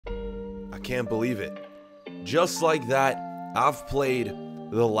can't believe it. Just like that, I've played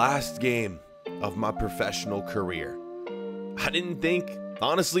the last game of my professional career. I didn't think,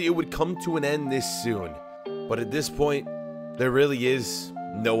 honestly, it would come to an end this soon. But at this point, there really is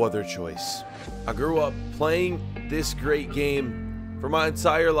no other choice. I grew up playing this great game for my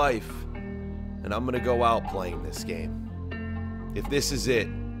entire life, and I'm gonna go out playing this game. If this is it,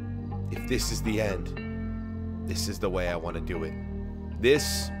 if this is the end, this is the way I want to do it.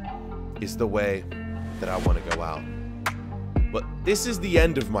 This is the way that I want to go out. But this is the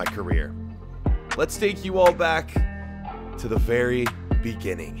end of my career. Let's take you all back to the very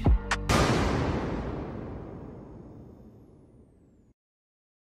beginning.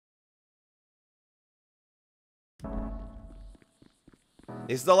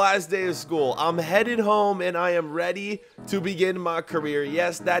 It's the last day of school. I'm headed home and I am ready to begin my career.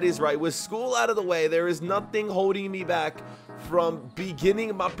 Yes, that is right. With school out of the way, there is nothing holding me back from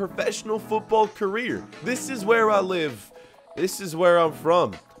beginning my professional football career. This is where I live. This is where I'm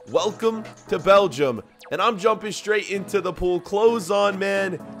from. Welcome to Belgium. And I'm jumping straight into the pool. Clothes on,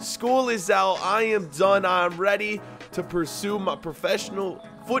 man. School is out. I am done. I'm ready to pursue my professional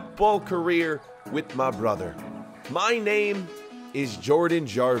football career with my brother. My name is Jordan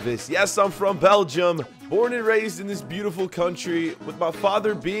Jarvis. Yes, I'm from Belgium, born and raised in this beautiful country. With my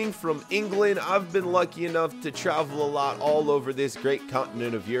father being from England, I've been lucky enough to travel a lot all over this great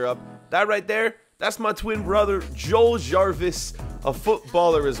continent of Europe. That right there, that's my twin brother, Joel Jarvis, a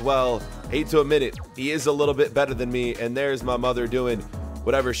footballer as well. Hate to admit it, he is a little bit better than me, and there's my mother doing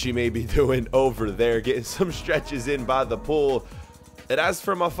whatever she may be doing over there, getting some stretches in by the pool. And as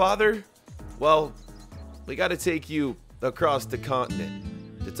for my father, well, we got to take you across the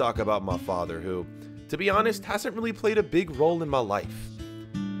continent to talk about my father, who, to be honest, hasn't really played a big role in my life.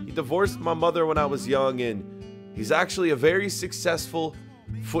 He divorced my mother when I was young, and he's actually a very successful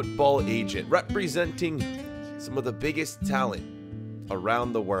football agent, representing some of the biggest talent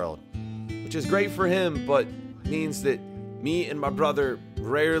around the world, which is great for him, but means that me and my brother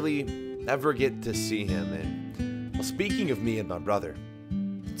rarely ever get to see him. And well, speaking of me and my brother,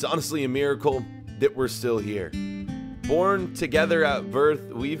 it's honestly a miracle that we're still here. Born together at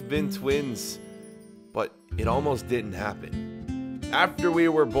birth, we've been twins, but it almost didn't happen. After we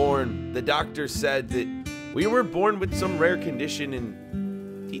were born, the doctor said that we were born with some rare condition,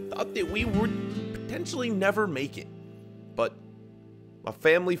 and he thought that we would potentially never make it. But my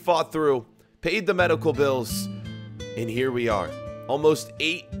family fought through, paid the medical bills, and here we are. Almost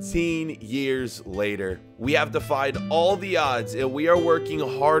 18 years later, we have defied all the odds, and we are working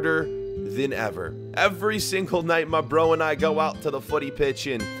harder than ever. Every single night, my bro and I go out to the footy pitch,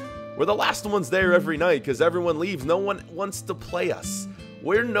 and we're the last ones there every night because everyone leaves. No one wants to play us.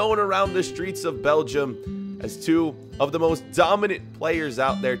 We're known around the streets of Belgium as two of the most dominant players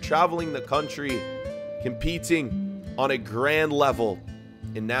out there, traveling the country, competing on a grand level.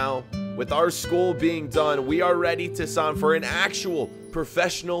 And now, with our school being done, we are ready to sign for an actual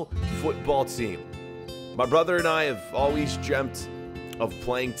professional football team. My brother and I have always dreamt of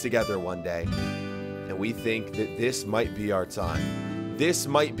playing together one day, and we think that this might be our time. This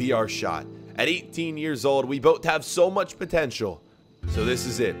might be our shot. At 18 years old, we both have so much potential. So this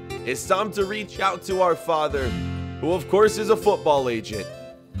is it. It's time to reach out to our father, who of course is a football agent,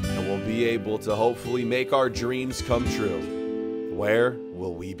 and we'll be able to hopefully make our dreams come true. Where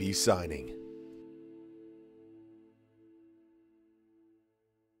will we be signing?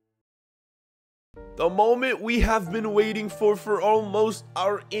 The moment we have been waiting for almost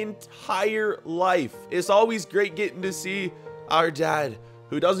our entire life. It's always great getting to see our dad,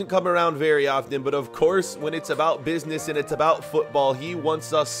 who doesn't come around very often, but of course, when it's about business and it's about football, he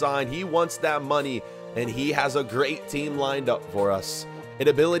wants us signed, he wants that money, and he has a great team lined up for us. An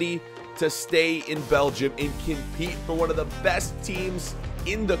ability to stay in Belgium and compete for one of the best teams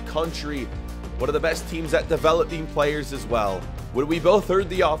in the country, one of the best teams at developing players as well. When we both heard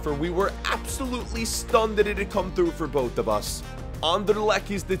the offer, we were absolutely stunned that it had come through for both of us.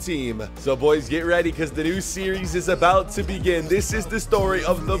 Anderlecht is the team. So boys, get ready because the new series is about to begin. This is the story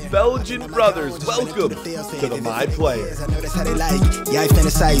of the Belgian brothers. Welcome to the My Player. I know that's how they like it. Yeah, I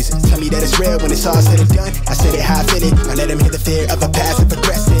fantasize. Tell me that it's real when it's all said and done. I said it how I feel it. I let them hit the fear of a passive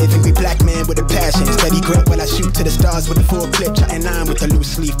aggressive. Angry black man with a passion. Steady grip when I shoot to the stars with a full clip. Trying nine with a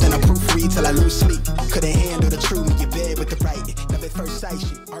loose leaf. Then I proofread till I lose sleep. Couldn't handle the truth. You bed with the right. Love at first sight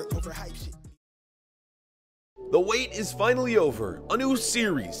shit. Art over hype shit. The wait is finally over. A new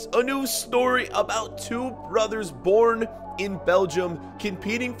series, a new story about two brothers born in Belgium,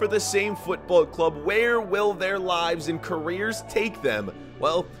 competing for the same football club. Where will their lives and careers take them?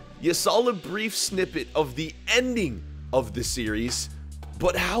 Well, you saw a brief snippet of the ending of the series,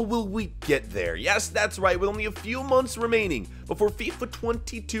 But how will we get there? Yes, that's right, with only a few months remaining before FIFA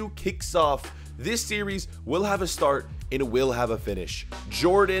 22 kicks off, this series will have a start and it will have a finish.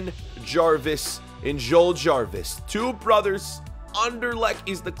 Jordan Jarvis and Joel Jarvis, two brothers. Anderlecht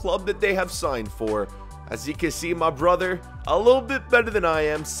is the club that they have signed for. As you can see, my brother, a little bit better than I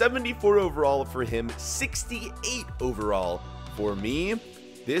am. 74 overall for him, 68 overall for me.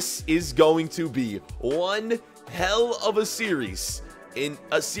 This is going to be one hell of a series. In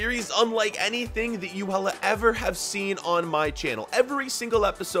a series unlike anything that you will ever have seen on my channel. Every single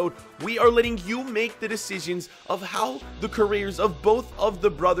episode, we are letting you make the decisions of how the careers of both of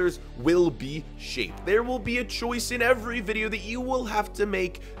the brothers will be shaped. There will be a choice in every video that you will have to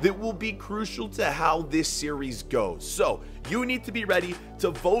make that will be crucial to how this series goes. So, you need to be ready to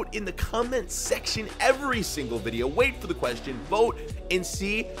vote in the comment section every single video. Wait for the question, vote, and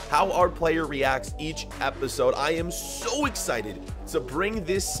see how our player reacts each episode. I am so excited to bring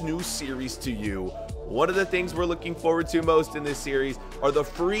this new series to you. One of the things we're looking forward to most in this series are the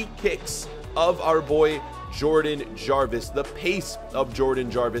free kicks of our boy Jordan Jarvis, the pace of Jordan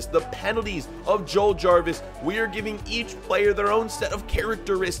Jarvis, the penalties of Joel Jarvis. We are giving each player their own set of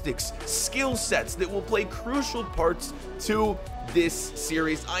characteristics, skill sets that will play crucial parts to this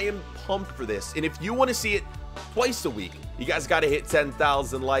series. I am pumped for this, and if you want to see it twice a week, you guys got to hit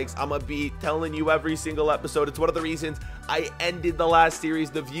 10,000 likes. I'm gonna be telling you every single episode. It's one of the reasons I ended the last series.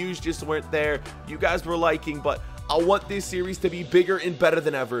 The views just weren't there. You guys were liking, but I want this series to be bigger and better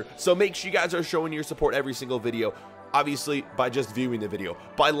than ever. So make sure you guys are showing your support every single video. Obviously, by just viewing the video,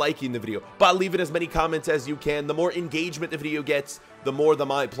 by liking the video, by leaving as many comments as you can. The more engagement the video gets, the more the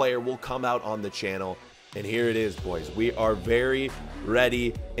My Player will come out on the channel. And here it is, boys. We are very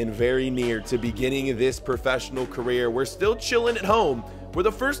ready and very near to beginning this professional career. We're still chilling at home, where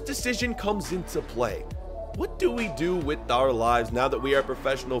the first decision comes into play. What do we do with our lives now that we are a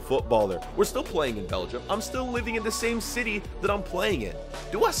professional footballer? We're still playing in Belgium. I'm still living in the same city that I'm playing in.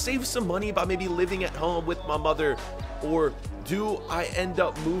 Do I save some money by maybe living at home with my mother? Or do I end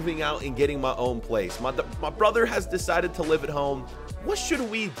up moving out and getting my own place? My brother has decided to live at home. What should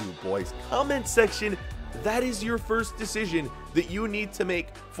we do, boys? Comment section. That is your first decision that you need to make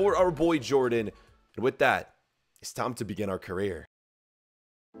for our boy Jordan. And with that, it's time to begin our career.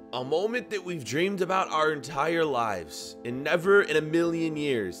 A moment that we've dreamed about our entire lives, and never in a million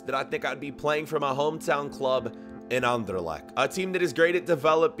years did I think I'd be playing for my hometown club in Anderlecht. A team that is great at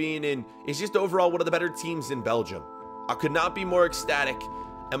developing and is just overall one of the better teams in Belgium. I could not be more ecstatic,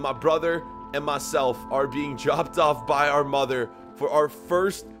 and my brother and myself are being dropped off by our mother for our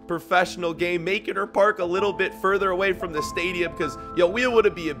first professional game, making her park a little bit further away from the stadium because, yo, we don't want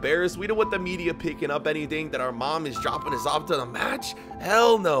to be embarrassed. We don't want the media picking up anything that our mom is dropping us off to the match.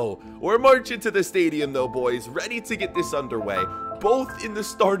 Hell no. We're marching to the stadium though, boys, ready to get this underway. Both in the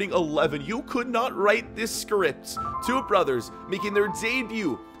starting 11. You could not write this script. Two brothers making their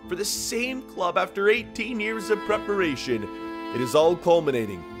debut for the same club after 18 years of preparation. It is all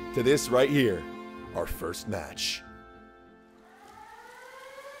culminating to this right here, our first match.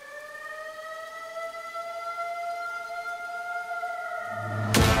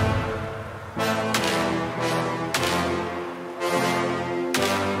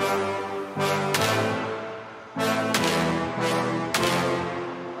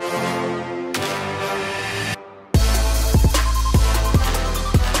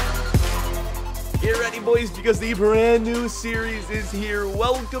 Boys, because the brand new series is here.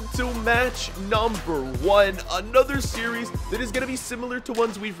 Welcome to match number 1, another series that is going to be similar to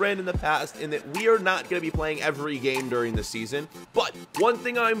ones we've ran in the past, in that we are not going to be playing every game during the season. But one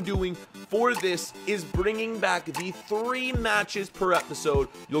thing I'm doing for this is bringing back the 3 matches per episode.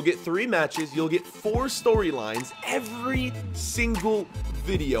 You'll get 3 matches, you'll get 4 storylines every single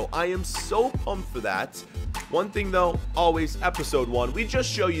video. I am so pumped for that. One thing though, always episode 1, we just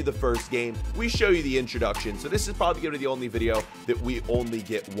show you the first game, we show you the introduction, so this is probably going to be the only video that we only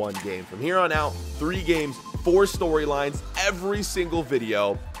get 1 game. From here on out, 3 games, 4 storylines, every single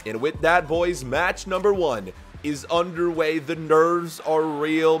video. And with that, boys, match number 1 is underway. The nerves are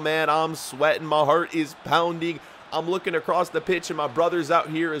real, man. I'm sweating, my heart is pounding. I'm looking across the pitch and my brother's out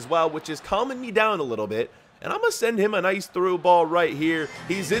here as well, which is calming me down a little bit. And I'm going to send him a nice through ball right here.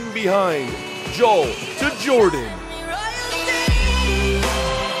 He's in behind. Joel to Jordan.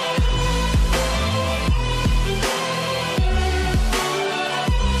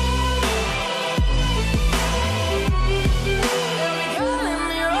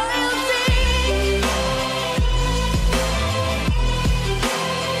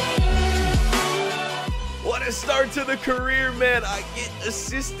 What a start into the career, man. I get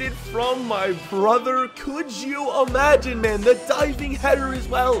assisted from my brother. Could you imagine, man? The diving header as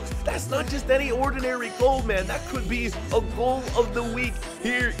well. That's not just any ordinary goal, man. That could be a goal of the week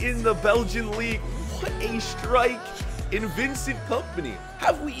here in the Belgian league. What a strike in Vincent Kompany.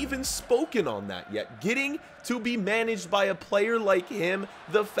 Have we even spoken on that yet? Getting to be managed by a player like him,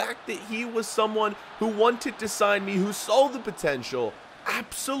 the fact that he was someone who wanted to sign me, who saw the potential,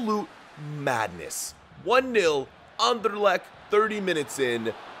 absolute madness. 1-0, Anderlecht, 30 minutes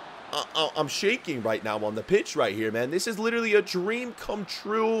in. I'm shaking right now on the pitch right here, man. This is literally a dream come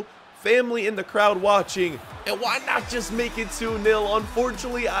true. Family in the crowd watching, and why not just make it 2-0?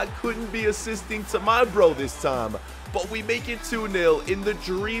 Unfortunately, I couldn't be assisting to my bro this time, but we make it 2-0 in the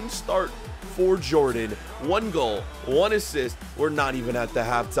dream start for Jordan. 1 goal, 1 assist. We're not even at the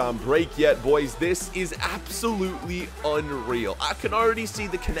halftime break yet, boys. This is absolutely unreal. I can already see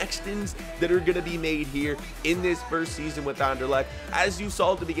the connections that are going to be made here in this first season with Anderlecht. As you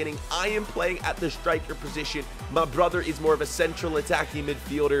saw at the beginning, I am playing at the striker position. My brother is more of a central attacking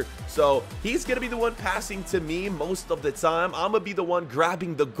midfielder, so he's going to be the one passing to me most of the time. I'm going to be the one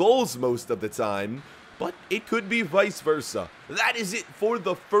grabbing the goals most of the time. But it could be vice versa. That is it for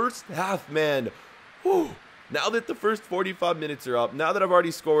the first half, man. Whew. Now that the first 45 minutes are up, now that I've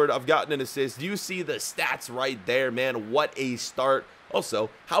already scored, I've gotten an assist. You see the stats right there, man. What a start. Also,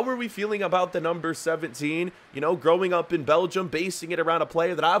 how are we feeling about the number 17? You know, growing up in Belgium, basing it around a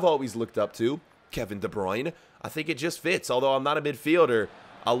player that I've always looked up to, Kevin De Bruyne. I think it just fits, although I'm not a midfielder.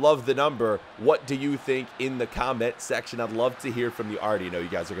 I love the number. What do you think in the comment section? I'd love to hear from you. I already know you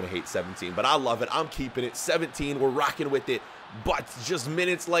guys are going to hate 17, but I love it. I'm keeping it. 17, we're rocking with it. But just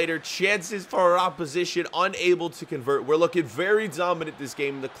minutes later, chances for our opposition, unable to convert. We're looking very dominant this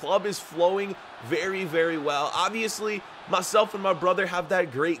game. The club is flowing very, very well. Obviously, myself and my brother have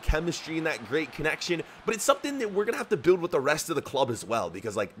that great chemistry and that great connection, but it's something that we're going to have to build with the rest of the club as well,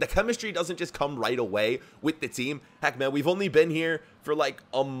 because like the chemistry doesn't just come right away with the team. Heck, man, we've only been here for like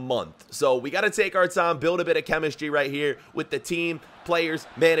a month, so we got to take our time, build a bit of chemistry right here with the team, players,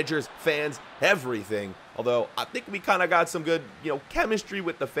 managers, fans, everything. Although I think we kind of got some good, you know, chemistry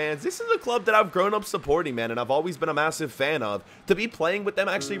with the fans. This is a club that I've grown up supporting, man, and I've always been a massive fan of. To be playing with them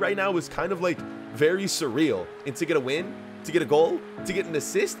actually right now is kind of like very surreal. And to get a win, to get a goal, to get an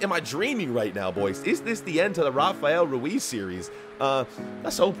assist, am I dreaming right now, boys? Is this the end to the Rafael Ruiz series?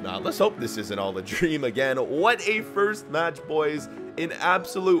 Let's hope not. Let's hope this isn't all a dream again. What a first match, boys. An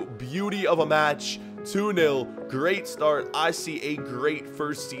absolute beauty of a match. 2-0. Great start. I see a great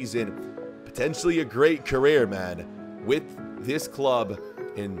first season. Potentially a great career, man, with this club,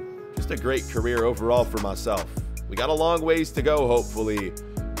 and just a great career overall for myself. We got a long ways to go, hopefully.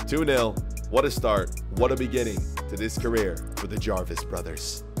 2-0. What a start. What a beginning to this career for the Jarvis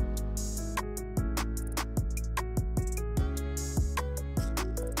brothers.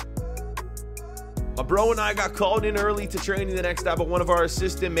 My bro and I got called in early to training the next day by one of our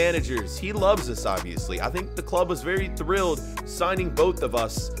assistant managers. He loves us, obviously. I think the club was very thrilled signing both of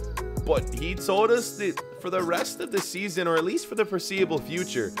us. But he told us that for the rest of the season, or at least for the foreseeable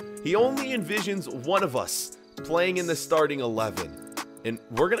future, he only envisions one of us playing in the starting 11. And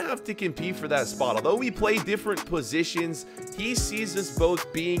we're going to have to compete for that spot. Although we play different positions, he sees us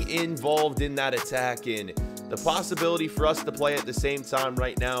both being involved in that attack. And the possibility for us to play at the same time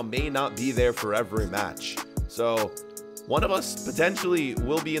right now may not be there for every match. So one of us potentially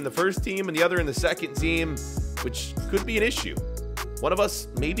will be in the first team and the other in the second team, which could be an issue. One of us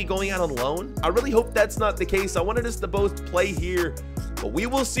maybe going out on loan. I really hope that's not the case. I wanted us to both play here, but we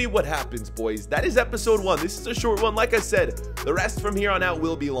will see what happens, boys. That is episode 1. This is a short one. Like I said, the rest from here on out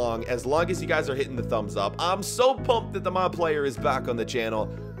will be long, as you guys are hitting the thumbs up. I'm so pumped that the mod player is back on the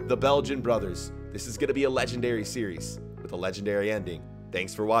channel, the Belgian brothers. This is going to be a legendary series with a legendary ending.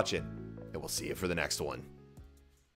 Thanks for watching, and we'll see you for the next one.